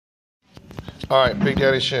All right, Big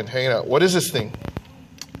Daddy Shin, hanging out. What is this thing?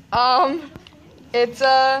 It's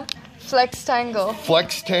a Flextangle.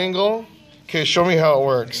 Flextangle? Okay, show me how it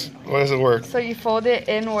works. What does it work? So you fold it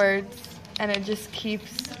inwards, and it just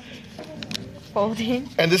keeps folding.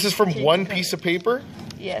 And this is from one piece of paper?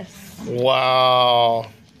 Yes. Wow.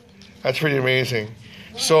 That's pretty amazing.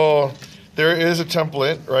 So there is a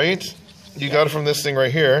template, right? You got it from this thing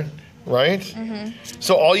right here, right? Mm-hmm.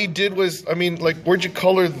 So all you did was, I mean, like, where'd you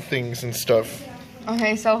color the things and stuff?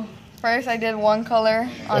 Okay, so first I did one color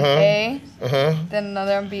on A, then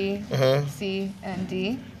another on B, C, and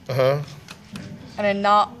D. And then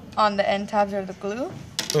not on the end tabs or the glue.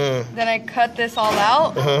 Then I cut this all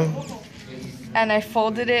out, and I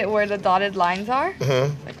folded it where the dotted lines are,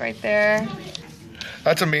 like right there.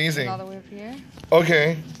 That's amazing. All the way up here.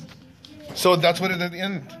 Okay, so that's what it is at the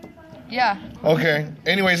end. Yeah. Okay.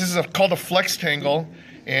 Anyways, this is called a Flextangle,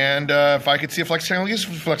 and if I could see a Flextangle, use a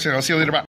Flextangle. I'll see you later. Bye.